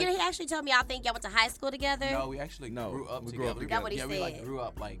 You know, Yeah, like, he actually told me I think y'all went to high school together. no, we actually No, grew up we together. grew up That's what he yeah, we like said. grew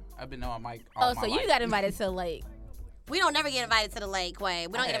up. Like I've been knowing Mike. Oh, All so my you life. got invited to like. We don't never get invited to the lake, Quay.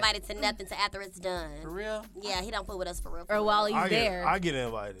 We don't get Okay. invited to nothing till after it's for done. real. Yeah, he don't fool with us for real. Or while he's I there. get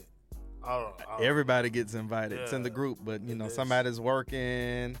invited. I don't. Everybody gets invited. It's in the Yeah, group, but you know, it is. somebody's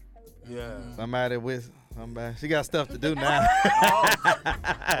working, Yeah. somebody with somebody. She got stuff to do now.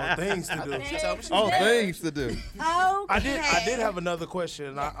 Things to do. She told me she Oh, was there. things to do. Okay. I did have another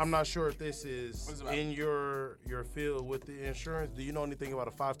question. I'm not sure if this What is is it about? in your field with the insurance. Do you know anything about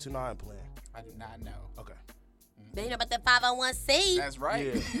a 529 plan? I do not know. Okay. Then you know about the 501c. That's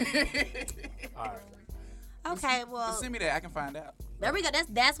right. All right. Okay, well, Send me that. I can find out. there we go.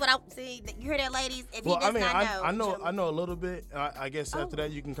 That's what I see. You hear that, ladies? If Well, he does I mean, not know, I know a little bit. I guess Oh. after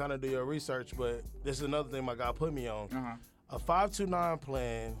that you can kind of do your research. But this is another thing my guy put me on. Uh-huh. A 529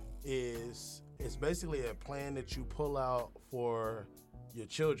 plan is basically a plan that you pull out for your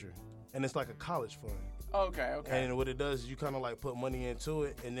children, and it's like a college fund. Okay. Okay. And what it does is you kind of like put money into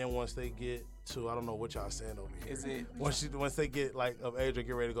it, and then once they get to, I don't know what y'all saying over here. Is it? Once they get like of age or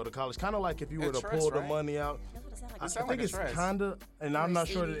get ready to go to college, kind of like if you were A to trust, pull the right? money out. That's what it sounds like. I sound think like a it's trust. kinda, and I'm not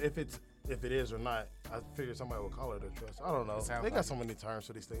sure CD. that if it is or not. I figured somebody would call it a trust. I don't know. It sounds They got like so many terms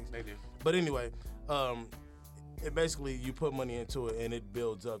for these things. They do. But anyway, it basically you put money into it and it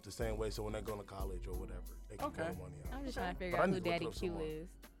builds up the same way. So when they go to college or whatever, they can pull Okay. the money out. I'm just trying to figure But I out need who to look Daddy it up Q some more. is.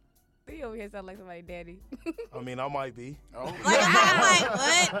 He over here sound like somebody daddy. I mean, I might be. Oh. Like, I'm like,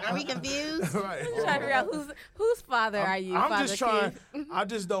 what? Are we confused? Right. I'm trying to figure out whose father are you? I'm Father just trying. Q? I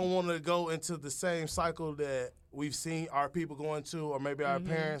just don't want to go into the same cycle that we've seen our people going to, or maybe our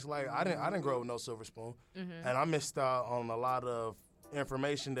parents. Like I didn't grow up with no silver spoon, and I missed out on a lot of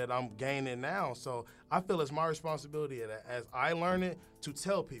information that I'm gaining now. So I feel it's my responsibility that as I learn it to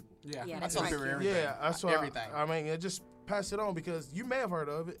tell people. Yeah. Yeah, I that's tell right. people everything. Yeah, that's why. Everything. I mean, just pass it on because you may have heard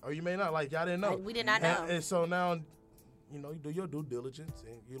of it or you may not. Like y'all didn't know. Like, we did not know. And so now, you know, you do your due diligence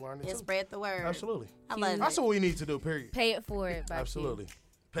and you learn it And too. spread the word. Absolutely. I love That's it. what we need to do. Period. Pay it forward. By Q. Absolutely.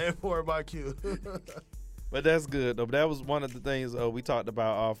 Pay it forward by Q. But that's good though. That was one of the things we talked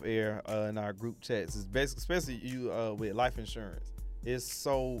about off air in our group chats. Is basically, especially you with life insurance. It's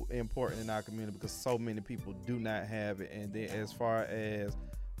so important in our community because so many people do not have it. And then as far as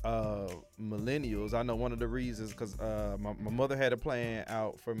millennials, I know one of the reasons because my mother had a plan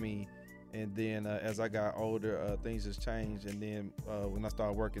out for me, and then as I got older, things just changed. And then when I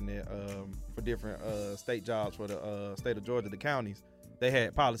started working there for different state jobs for the state of Georgia, the counties, they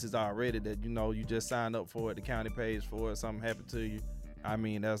had policies already that you just sign up for it, the county pays for it, something happened to you, I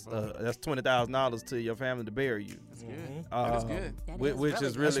mean, that's $20,000 to your family to bury you. That's good. That is good. Which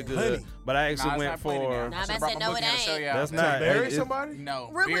is really really good. good. Plenty. But I actually Nah, it's went not plenty for. now. Nah, I should've I brought said my no, book it in to show ain't. y'all. That's To not. bury it's- somebody? No,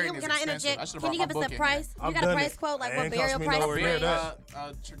 Real burying quick, is can I expensive. interject? should've Can you brought give my us a book in price? here. You I've got a done price it. quote, like It what ain't burial cost me price? nowhere near that.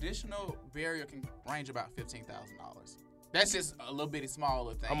 A traditional burial can range about $15,000. That's just a little bitty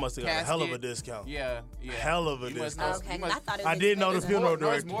smaller thing. I must have got a hell of a Casket, discount. Yeah. Hell of a You must discount. know- Okay, you 'cause must- I thought it was I did know the expensive. funeral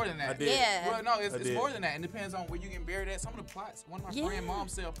No, it's director. more than that. I did. Yeah. Well, no, it's I did. more than that. It depends on where you can bury that. Some of the plots, one of my Yeah. friend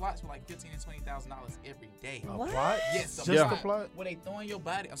moms sell plots for like $15,000 and $20,000 every day. A What? plot? Yes, Just Yeah. a plot? Where they throwing your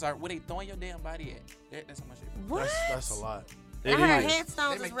body? I'm sorry, where they throwing your damn body at? That's how much they. What? That's a lot. It I heard is. headstones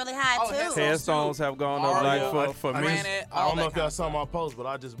They is make- really high Oh, too. headstones. Headstones have gone up. Oh, Like yeah. for I me, Granite, I all don't know that if kind y'all of saw stuff. my post, but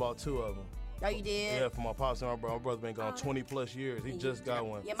I just bought 2 of them. Oh, you did? Yeah, for my pops and my brother. My brother's been gone 20 plus years. He just got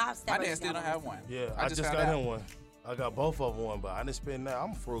one. Yeah, my My stepbrother dad still don't have one. Yeah, I I just just found got out. him one. I got both of them one, but I didn't spend that.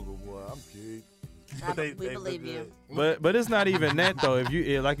 I'm frugal, boy. I'm cute. We believe you. but it's not even that though. If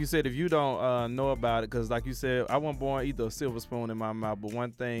you like you said, if you don't know about it, because like you said, I wasn't born either a silver spoon in my mouth. But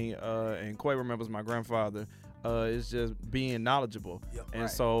one thing, and Quay remembers my grandfather. Is just being knowledgeable. Yep. And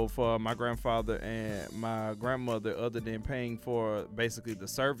Right. so for my grandfather and my grandmother, other than paying for basically the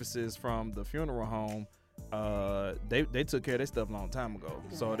services from the funeral home, they took care of their stuff a long time ago.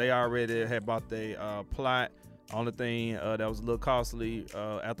 So they already had bought their plot. Only thing that was a little costly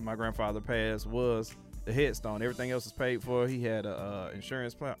after my grandfather passed was the headstone. Everything else was paid for. He had a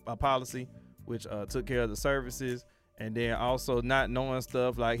insurance policy, which took care of the services. And then also not knowing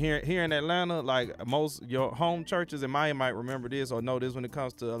stuff like here in Atlanta, like most your home churches, and Maya might remember this or know this when it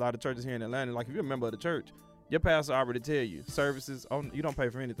comes to a lot of churches here in Atlanta. Like if you're a member of the church, your pastor already tell you services. Oh, you don't pay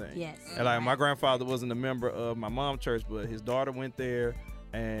for anything. Yes. And like my grandfather wasn't a member of my mom's church, but his daughter went there,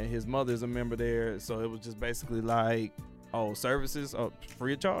 and his mother's a member there. So it was just basically like, oh, services are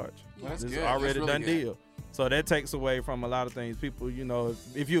free of charge. Well, that's This is good. already That's a really done good. deal. So that takes away from a lot of things. People,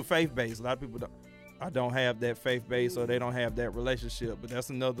 if you're faith based, a lot of people don't have that faith base or they don't have that relationship. But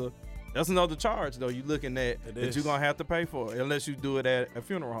that's another charge though. You looking at It that is. you're gonna have to pay for unless you do it at a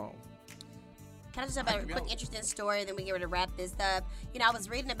funeral home. Can I just have a quick interesting story, then we get ready to wrap this up? I was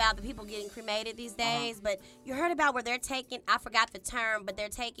reading about the people getting cremated these days, but you heard about where they're taking, I forgot the term, but they're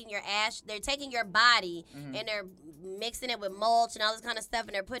taking your they're taking your body and they're mixing it with mulch and all this kind of stuff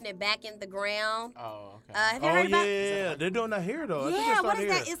and they're putting it back in the ground. Oh, okay. Have you Oh heard about yeah, they're doing that here though. I think Yeah, it's what not is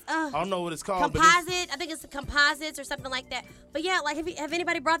that? here. It's I don't know what it's called. But it's, composite. I think it's composites or something like that. But yeah, like have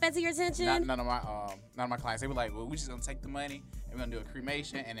anybody brought that to your attention? None of my clients. They were like, well, we're just gonna take the money and we're gonna do a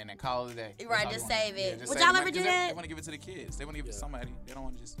cremation and then call it a day. Right, That's just all they save wanna- it. just Would save y'all the ever money, do 'cause that? They want to give it to the kids. They want to give it to somebody. They don't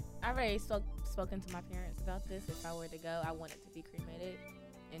want to just. I already spoken to my parents about this. If I were to go, I want it to be cremated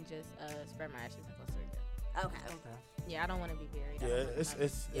and just spread my ashes and go straight there. Okay. Yeah, I don't want to be buried. I yeah, don't wanna-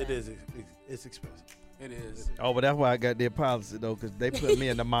 it is it's expensive. It is. Oh, but that's why I got their policy though, because they put me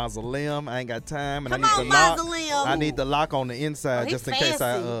in the mausoleum. I ain't got time, and Come I need on, the lock. mausoleum. I need the lock on the inside Oh, he just in case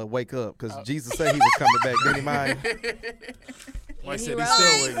I fancy. wake up, because Jesus said he was coming back. Didn't he mind? Mike he said rose. he's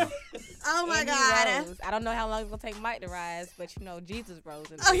still waiting. Oh my And he God. rose. I don't know how long it's gonna take Mike to rise, but Jesus rose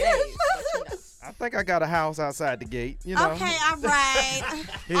in Oh, 3 yeah. days. But, I think I got a house outside the gate. You know. Okay, all right.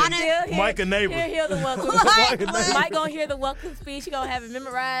 Here, On it. Mike a neighbor. hear the welcome. What? Mike gonna hear the welcome speech. He gonna have it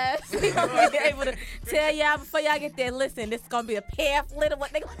memorized. He gonna be able to tell y'all before y'all get there. Listen, this is gonna be a pamphlet of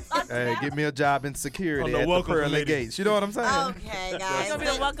what they gonna talk Hey, about. give me a job in security On the at the welcome pearly committee. gates. You know what I'm saying? Okay, It's guys. gonna be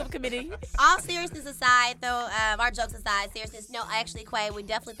a But welcome committee. all seriousness aside, though, our jokes aside, seriousness. No, actually, Quay, we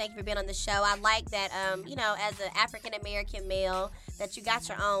definitely thank you for being on the show. I like that, as an African American male, that you got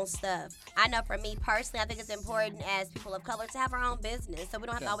your own stuff. I know for me personally, I think it's important as people of color to have our own business, so we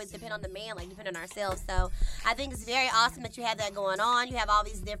don't have to always depend on the man, like depend on ourselves. So I think it's very awesome that you have that going on. You have all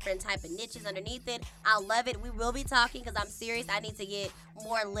these different type of niches underneath it. I love it. We will be talking because I'm serious. I need to get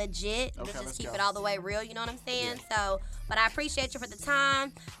more legit. Okay, Let's let's keep go. it all the way real. You know what I'm saying? So, but I appreciate you for the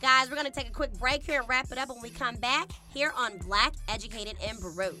time, guys. We're gonna take a quick break here and wrap it up. When we come back here on Black, Educated, and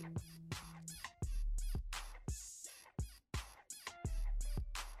Broke.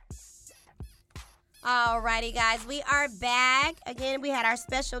 Alrighty, guys, we are back. Again, we had our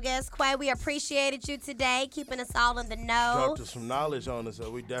special guest, Quay. We appreciated you today, keeping us all in the know. Dropped us some knowledge on us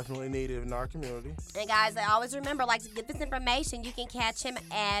that we definitely need it in our community. And guys, I always remember, like, to get this information, you can catch him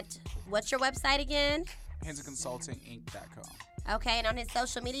at, what's your website again? HensonConsultingInc.com. Okay, and on his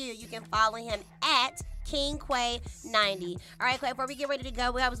social media, you can follow him at KingQuay90. All right, Quay, before we get ready to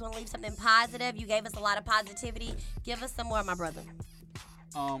go, we always want to leave something positive. You gave us a lot of positivity. Give us some more, my brother.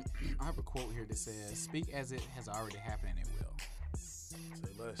 I have a quote here that says, "Speak as it has already happened, and it will." Say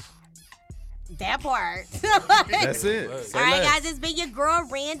less. That part. That's it. All All right, guys, it's been your girl,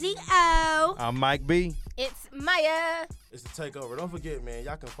 Randy O. I'm Mike B. It's Maya. It's the Takeover. Don't forget, man,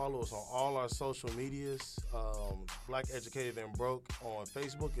 y'all can follow us on all our social medias. Black Educated and Broke on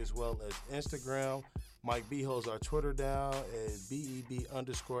Facebook as well as Instagram. Mike B holds our Twitter down at BEB_ATL.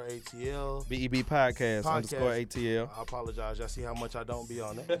 BEB Podcast _ATL. I apologize. Y'all see how much I don't be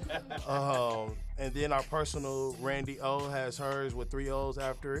on it. And then our personal Randy O has hers with 3 O's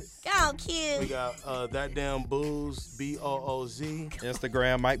after it. Go, cute. We got That Damn Booze, BOOZ.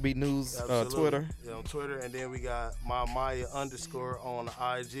 Instagram, Mike B News, Absolutely. Twitter. Yeah, on Twitter. And then we got my Maya _ on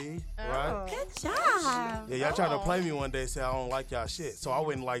IG, right? Good job. Yeah, y'all trying to play me one day, say I don't like y'all shit. So I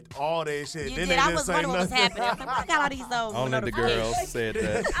went and liked all that shit. You then did. they I didn't was say wondering what was nothing. happening. I was like, I got all these Only the girls said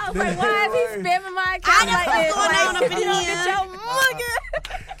that. I was like, why is he spamming my I account know like what's this? going on up in You don't here. get your mugger.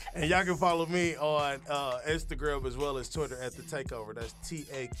 And y'all can follow me on Instagram as well as Twitter at The Takeover. That's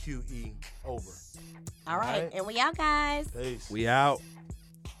TAQE over. All right. Right. And we out, guys. Peace. We out.